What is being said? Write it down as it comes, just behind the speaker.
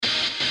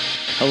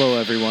Hello,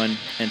 everyone,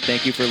 and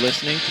thank you for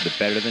listening to the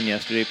Better Than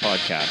Yesterday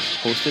podcast,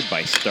 hosted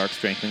by Stark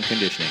Strength and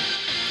Conditioning.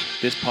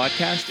 This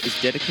podcast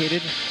is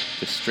dedicated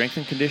to strength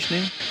and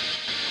conditioning,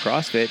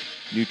 CrossFit,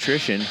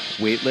 nutrition,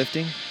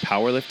 weightlifting,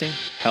 powerlifting,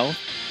 health,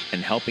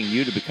 and helping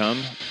you to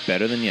become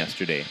better than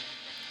yesterday.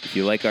 If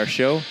you like our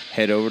show,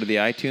 head over to the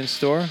iTunes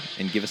store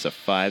and give us a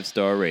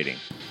 5-star rating.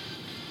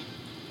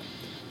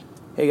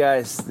 Hey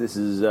guys, this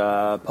is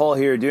Paul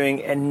here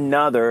doing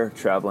another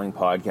traveling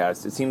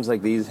podcast. It seems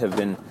like these have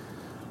been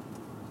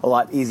a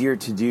lot easier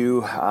to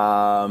do,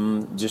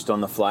 just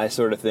on the fly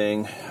sort of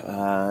thing,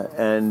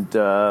 and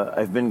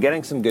I've been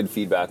getting some good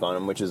feedback on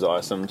them, which is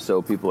awesome. So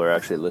people are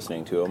actually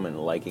listening to them and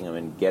liking them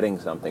and getting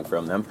something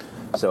from them.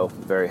 So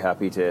very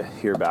happy to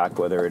hear back,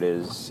 whether it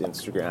is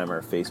Instagram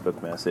or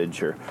Facebook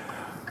message or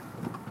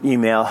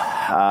email,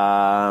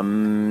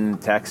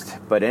 text.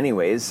 But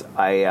anyways,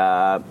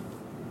 I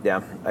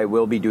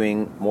will be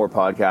doing more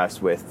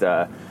podcasts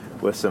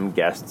with some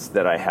guests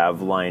that I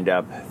have lined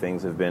up.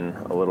 Things have been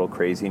a little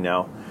crazy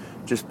now.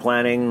 Just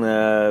planning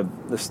the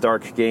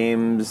Stark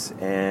Games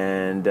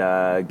and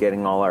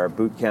getting all our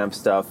boot camp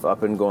stuff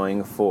up and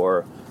going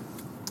for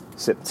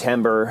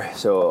September.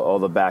 So all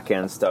the back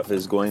end stuff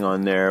is going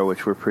on there,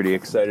 which we're pretty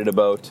excited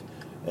about.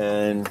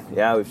 And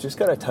yeah, we've just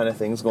got a ton of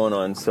things going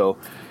on. So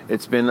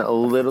it's been a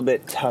little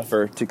bit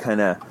tougher to kind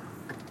of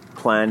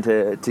plan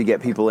to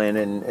get people in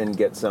and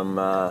get some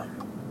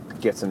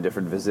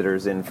different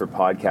visitors in for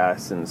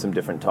podcasts and some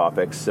different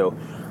topics. So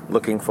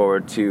looking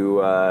forward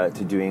to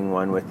doing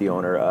one with the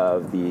owner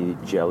of the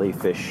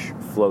Jellyfish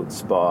Float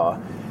Spa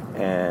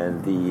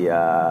and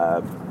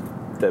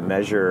the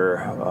Measure,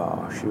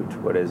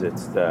 what is it?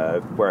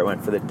 Where I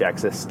went for the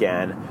DEXA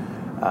scan,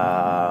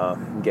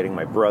 getting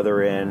my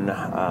brother in.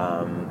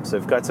 So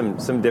I've got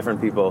some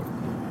different people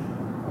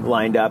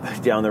lined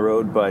up down the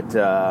road, but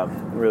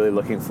really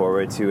looking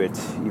forward to it.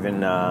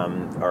 Even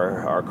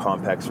our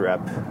Compex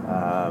rep,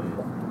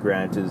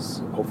 Grant, is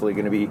hopefully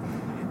going to be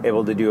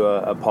able to do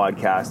a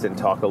podcast and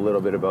talk a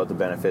little bit about the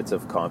benefits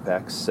of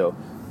Compex. So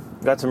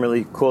got some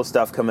really cool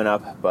stuff coming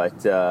up,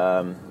 but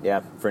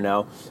for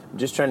now, I'm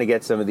just trying to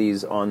get some of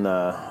these on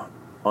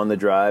the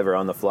drive or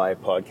on the fly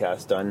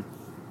podcast done.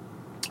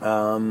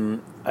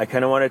 I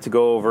kind of wanted to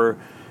go over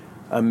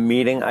a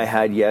meeting I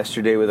had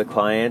yesterday with a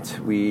client.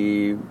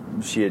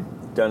 She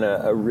had done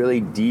a really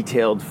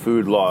detailed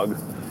food log,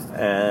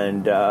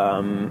 and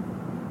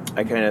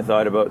I kind of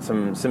thought about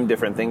some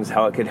different things,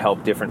 how it could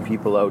help different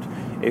people out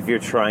if you're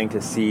trying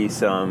to see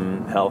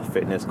some health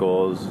fitness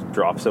goals,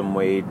 drop some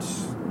weight,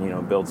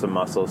 build some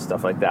muscle,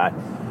 stuff like that.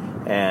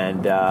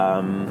 And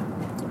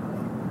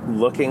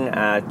looking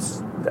at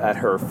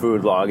her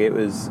food log, it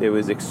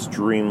was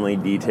extremely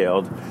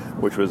detailed,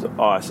 which was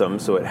awesome.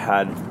 So it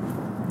had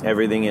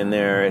everything in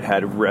there. It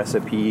had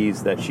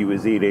recipes that she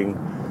was eating.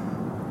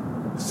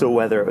 So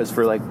whether it was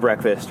for like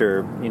breakfast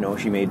or,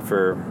 she made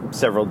for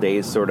several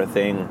days sort of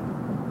thing.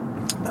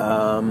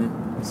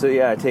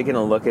 Taking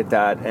a look at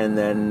that and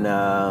then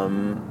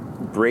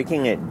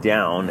breaking it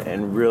down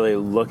and really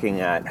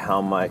looking at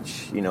how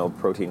much,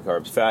 protein,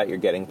 carbs, fat you're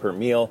getting per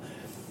meal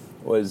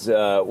was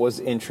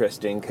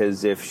interesting,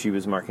 because if she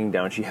was marking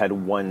down, she had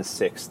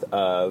 1/6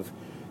 of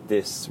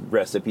this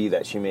recipe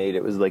that she made.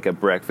 It was like a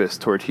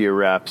breakfast tortilla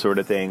wrap sort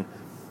of thing,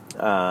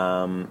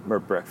 or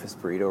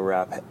breakfast burrito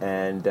wrap.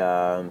 And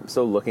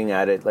so looking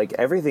at it, like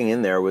everything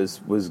in there was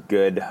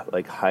good,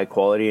 like high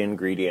quality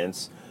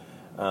ingredients.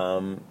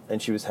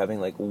 And she was having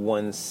like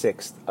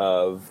 1/6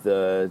 of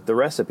the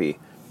recipe.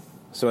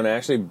 So when I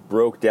actually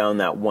broke down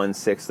that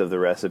 1/6 of the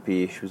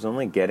recipe, she was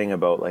only getting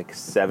about like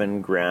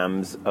 7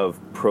 grams of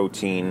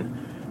protein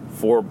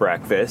for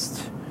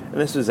breakfast. And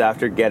this was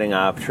after getting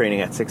up,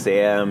 training at 6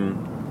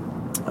 a.m.,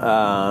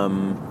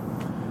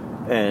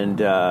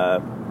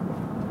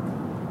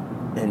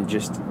 and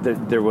just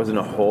there wasn't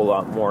a whole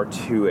lot more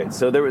to it.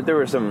 So there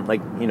were some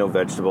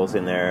vegetables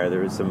in there.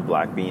 There was some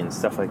black beans,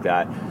 stuff like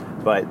that.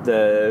 But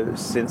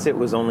since it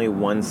was only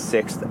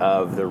 1/6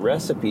 of the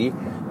recipe,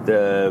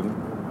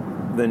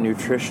 the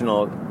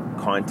nutritional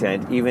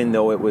content, even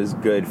though it was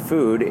good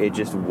food, it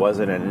just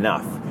wasn't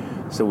enough.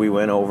 So we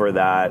went over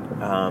that,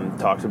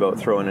 talked about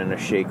throwing in a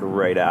shake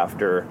right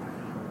after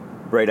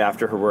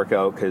her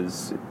workout,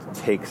 because it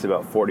takes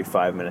about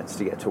 45 minutes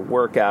to get to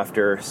work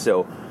after.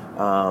 So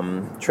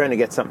trying to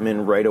get something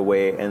in right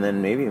away, and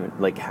then maybe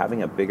like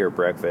having a bigger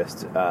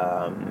breakfast,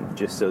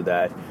 just so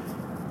that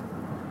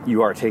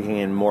you are taking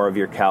in more of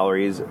your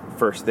calories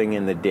first thing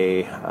in the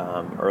day.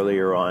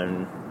 Earlier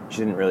on, she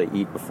didn't really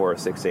eat before a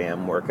 6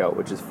 a.m. workout,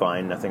 which is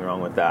fine, nothing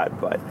wrong with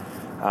that. But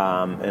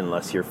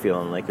unless you're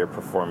feeling like your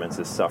performance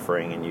is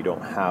suffering and you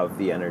don't have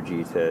the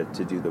energy to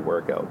do the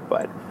workout.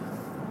 But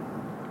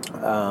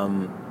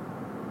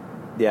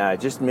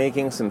just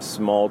making some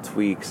small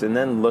tweaks, and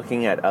then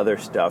looking at other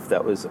stuff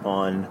that was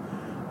on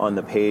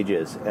the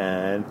pages.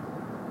 And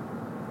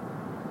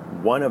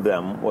one of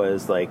them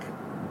was like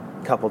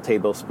couple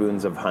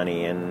tablespoons of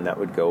honey, and that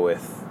would go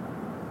with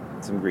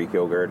some Greek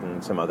yogurt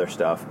and some other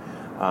stuff.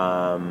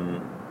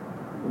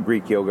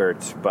 Greek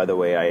yogurt, by the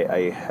way,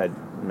 I had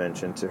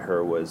mentioned to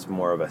her was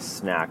more of a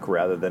snack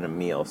rather than a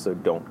meal. So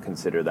don't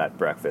consider that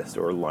breakfast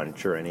or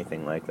lunch or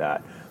anything like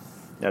that.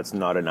 That's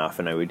not enough.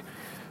 And I would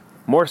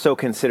more so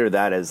consider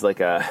that as like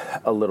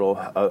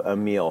a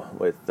meal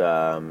with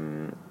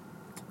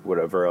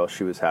whatever else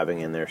she was having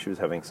in there. She was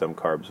having some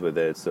carbs with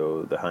it,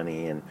 so the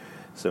honey and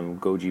some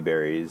goji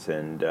berries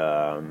and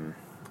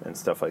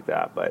stuff like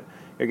that. But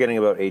you're getting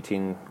about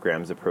 18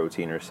 grams of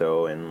protein or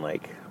so in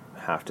like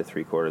half to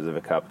 3/4 of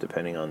a cup,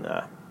 depending on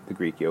the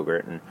Greek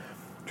yogurt, and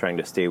trying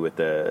to stay with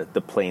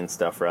the plain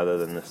stuff rather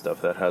than the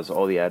stuff that has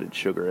all the added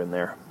sugar in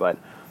there. But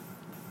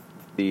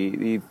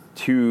the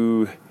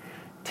 2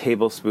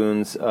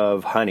 tablespoons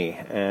of honey,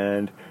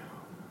 and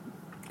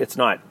it's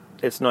not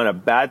a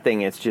bad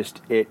thing. It's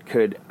just it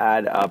could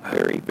add up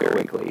very,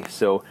 very quickly.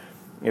 So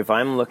if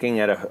I'm looking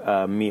at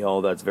a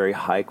meal that's very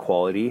high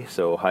quality,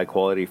 so high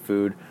quality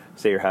food,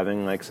 say you're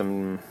having like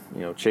some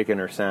chicken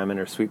or salmon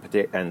or sweet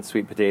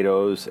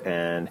potatoes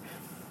and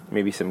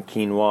maybe some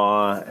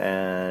quinoa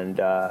and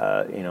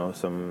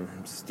some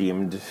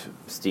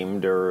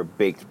steamed or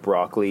baked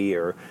broccoli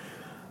or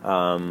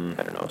some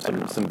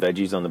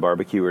veggies on the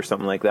barbecue or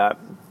something like that.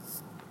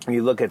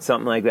 You look at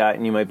something like that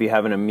and you might be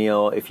having a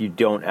meal if you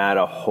don't add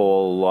a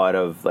whole lot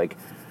of like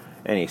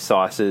any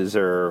sauces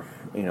or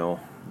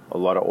a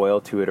lot of oil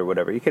to it or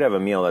whatever. You could have a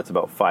meal that's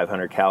about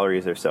 500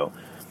 calories or so,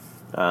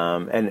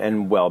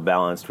 and well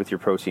balanced with your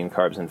protein,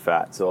 carbs, and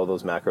fat. So all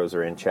those macros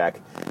are in check.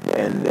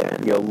 And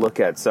then you'll look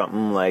at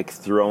something like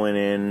throwing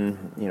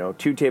in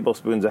 2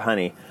 tablespoons of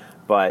honey,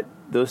 but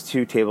those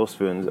 2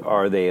 tablespoons,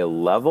 are they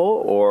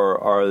level or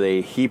are they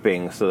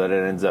heaping so that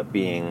it ends up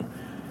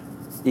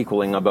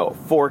equaling about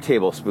 4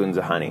 tablespoons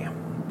of honey?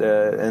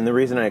 And the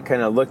reason I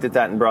kind of looked at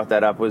that and brought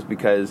that up was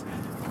because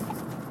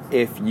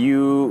if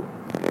you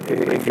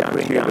break down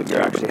but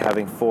you're actually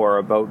having 4,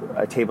 about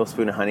a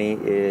tablespoon of honey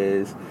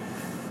is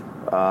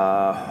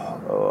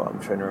I'm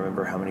trying to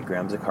remember how many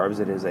grams of carbs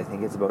it is. I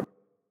think it's about,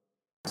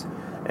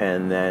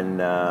 and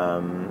then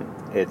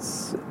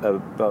it's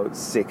about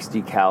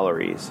 60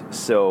 calories.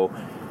 So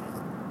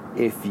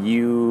if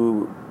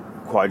you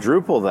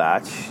quadruple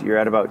that, you're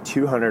at about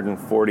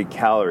 240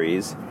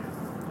 calories.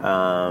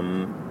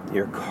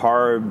 Your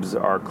carbs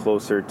are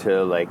closer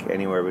to like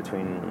anywhere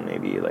between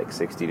maybe like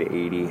 60 to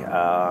 80.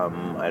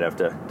 I'd have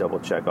to double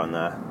check on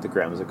the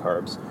grams of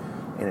carbs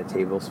in a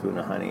tablespoon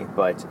of honey.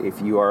 But if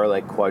you are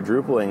like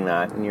quadrupling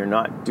that and you're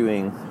not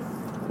doing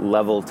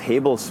level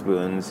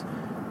tablespoons,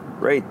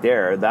 right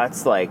there,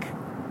 that's like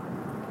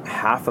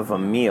half of a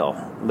meal,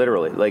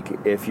 literally.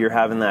 Like if you're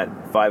having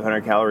that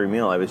 500 calorie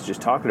meal I was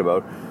just talking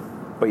about,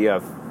 but you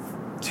have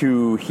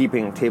 2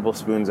 heaping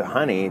tablespoons of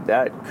honey,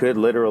 that could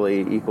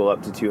literally equal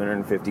up to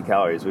 250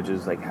 calories, which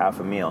is like half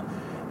a meal.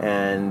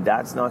 And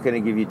that's not going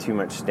to give you too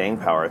much staying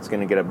power. It's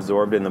going to get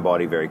absorbed in the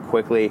body very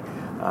quickly.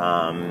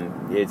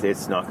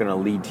 It's not going to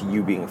lead to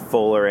you being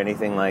full or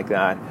anything like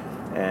that.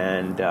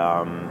 And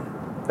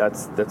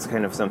that's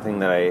kind of something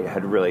that I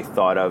had really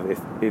thought of.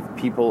 If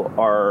people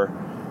are,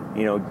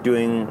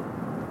 doing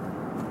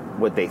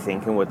what they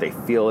think and what they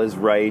feel is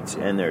right,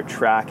 and they're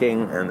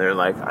tracking and they're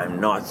like, I'm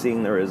not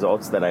seeing the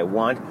results that I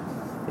want,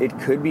 it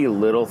could be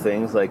little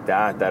things like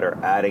that are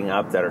adding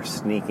up, that are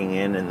sneaking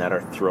in and that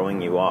are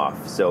throwing you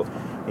off. So,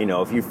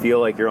 if you feel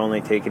like you're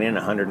only taking in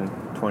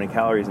 120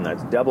 calories and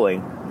that's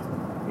doubling,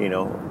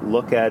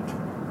 look at,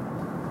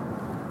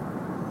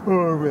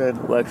 oh man,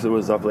 Alexa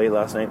was up late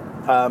last night.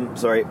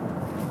 Sorry.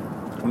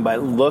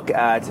 But look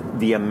at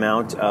the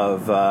amount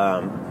of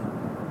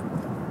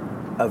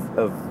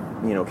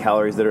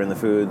calories that are in the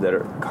food, that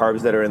are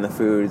carbs that are in the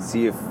food.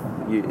 See if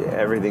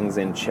everything's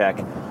in check,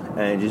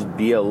 and just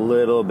be a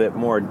little bit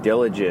more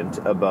diligent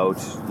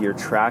about your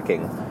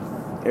tracking.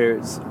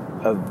 It's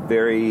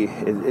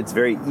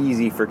very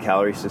easy for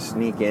calories to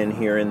sneak in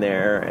here and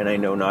there, and I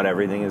know not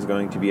everything is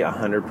going to be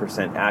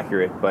 100%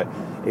 accurate, but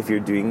if you're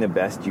doing the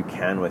best you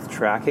can with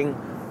tracking,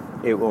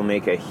 it will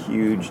make a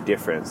huge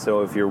difference.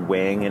 So if you're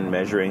weighing and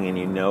measuring and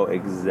you know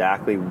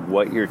exactly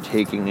what you're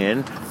taking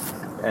in,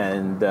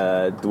 and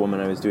the woman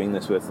I was doing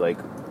this with,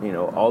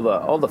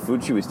 all the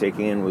food she was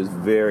taking in was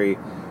very,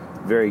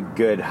 very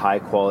good, high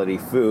quality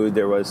food.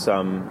 There was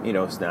some,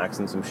 snacks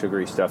and some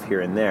sugary stuff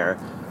here and there,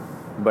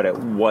 but it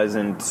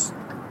wasn't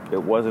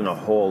a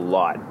whole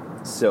lot.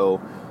 So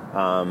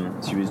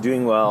she was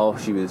doing well.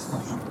 She was,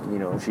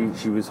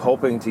 she was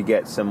hoping to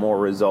get some more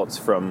results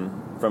from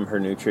her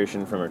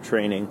nutrition, from her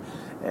training,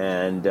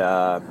 and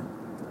I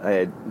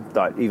had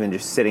thought even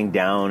just sitting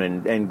down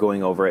and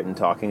going over it and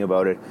talking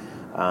about it.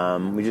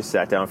 We just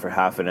sat down for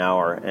half an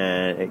hour,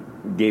 and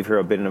it gave her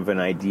a bit of an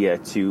idea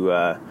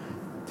to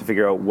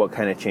figure out what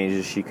kind of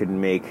changes she could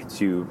make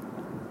to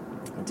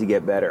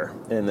get better.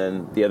 And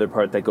then the other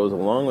part that goes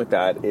along with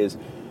that is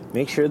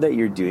make sure that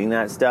you're doing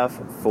that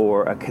stuff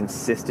for a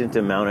consistent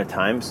amount of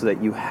time so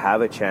that you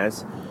have a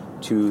chance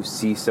to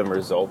see some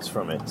results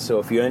from it. So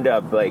if you end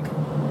up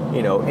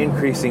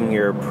increasing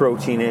your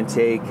protein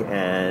intake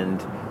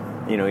and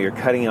you're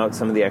cutting out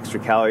some of the extra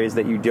calories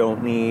that you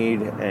don't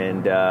need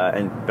and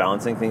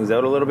balancing things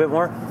out a little bit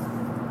more,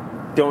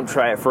 don't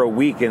try it for a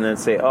week and then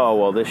say, oh,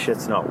 well, this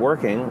shit's not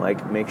working.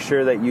 Like, make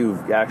sure that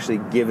you've actually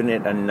given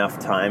it enough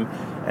time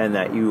and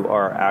that you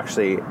are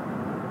actually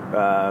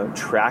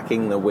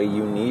tracking the way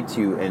you need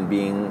to and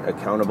being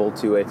accountable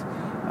to it.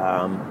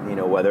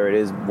 Whether it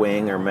is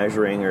weighing or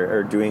measuring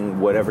or doing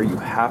whatever you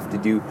have to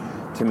do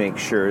to make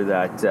sure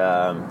that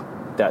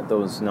that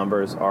those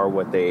numbers are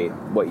what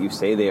you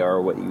say they are,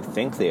 or what you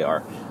think they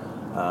are.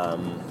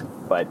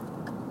 But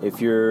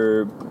if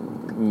you're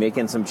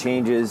making some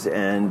changes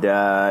and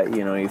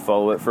you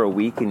follow it for a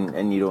week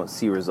and you don't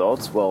see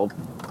results, well,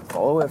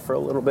 follow it for a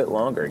little bit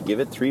longer. Give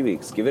it 3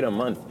 weeks, give it a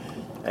month.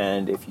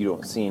 And if you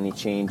don't see any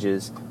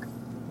changes,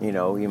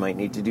 you might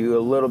need to do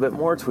a little bit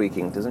more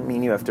tweaking. Doesn't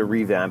mean you have to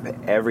revamp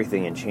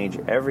everything and change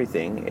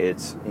everything.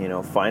 It's,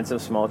 find some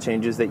small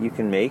changes that you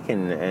can make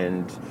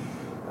and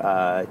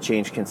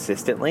change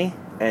consistently,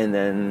 and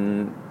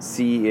then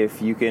see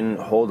if you can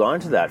hold on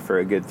to that for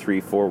a good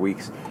 3-4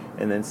 weeks,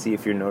 and then see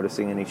if you're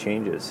noticing any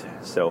changes.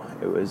 So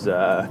it was,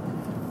 it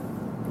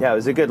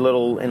was a good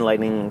little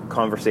enlightening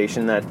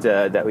conversation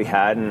that we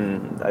had,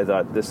 and I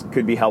thought this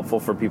could be helpful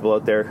for people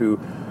out there who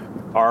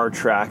are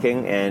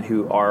tracking and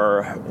who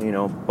are,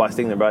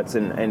 busting their butts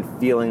and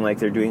feeling like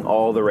they're doing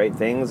all the right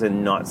things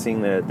and not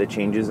seeing the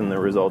changes and the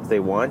results they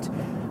want.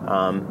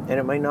 And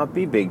it might not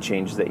be big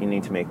changes that you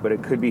need to make, but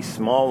it could be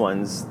small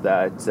ones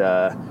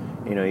that,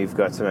 you've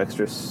got some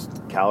extra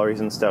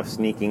calories and stuff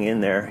sneaking in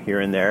there, here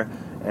and there,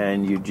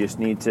 and you just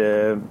need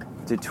to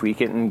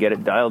tweak it and get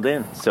it dialed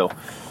in. So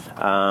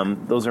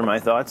those are my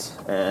thoughts,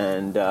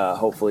 and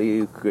hopefully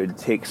you could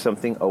take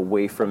something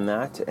away from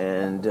that,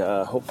 and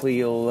hopefully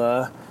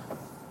you'll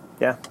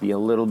be a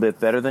little bit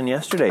better than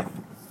yesterday.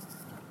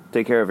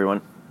 Take care,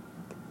 everyone.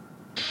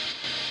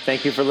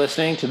 Thank you for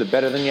listening to the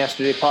Better Than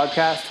Yesterday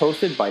podcast,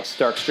 hosted by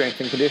Stark Strength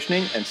and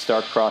Conditioning and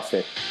Stark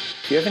CrossFit.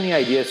 If you have any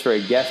ideas for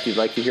a guest you'd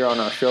like to hear on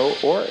our show,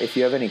 or if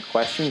you have any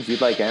questions you'd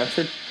like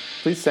answered,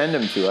 please send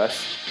them to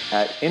us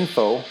at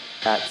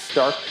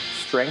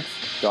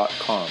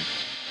info@starkstrength.com.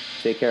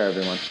 Take care,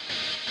 everyone.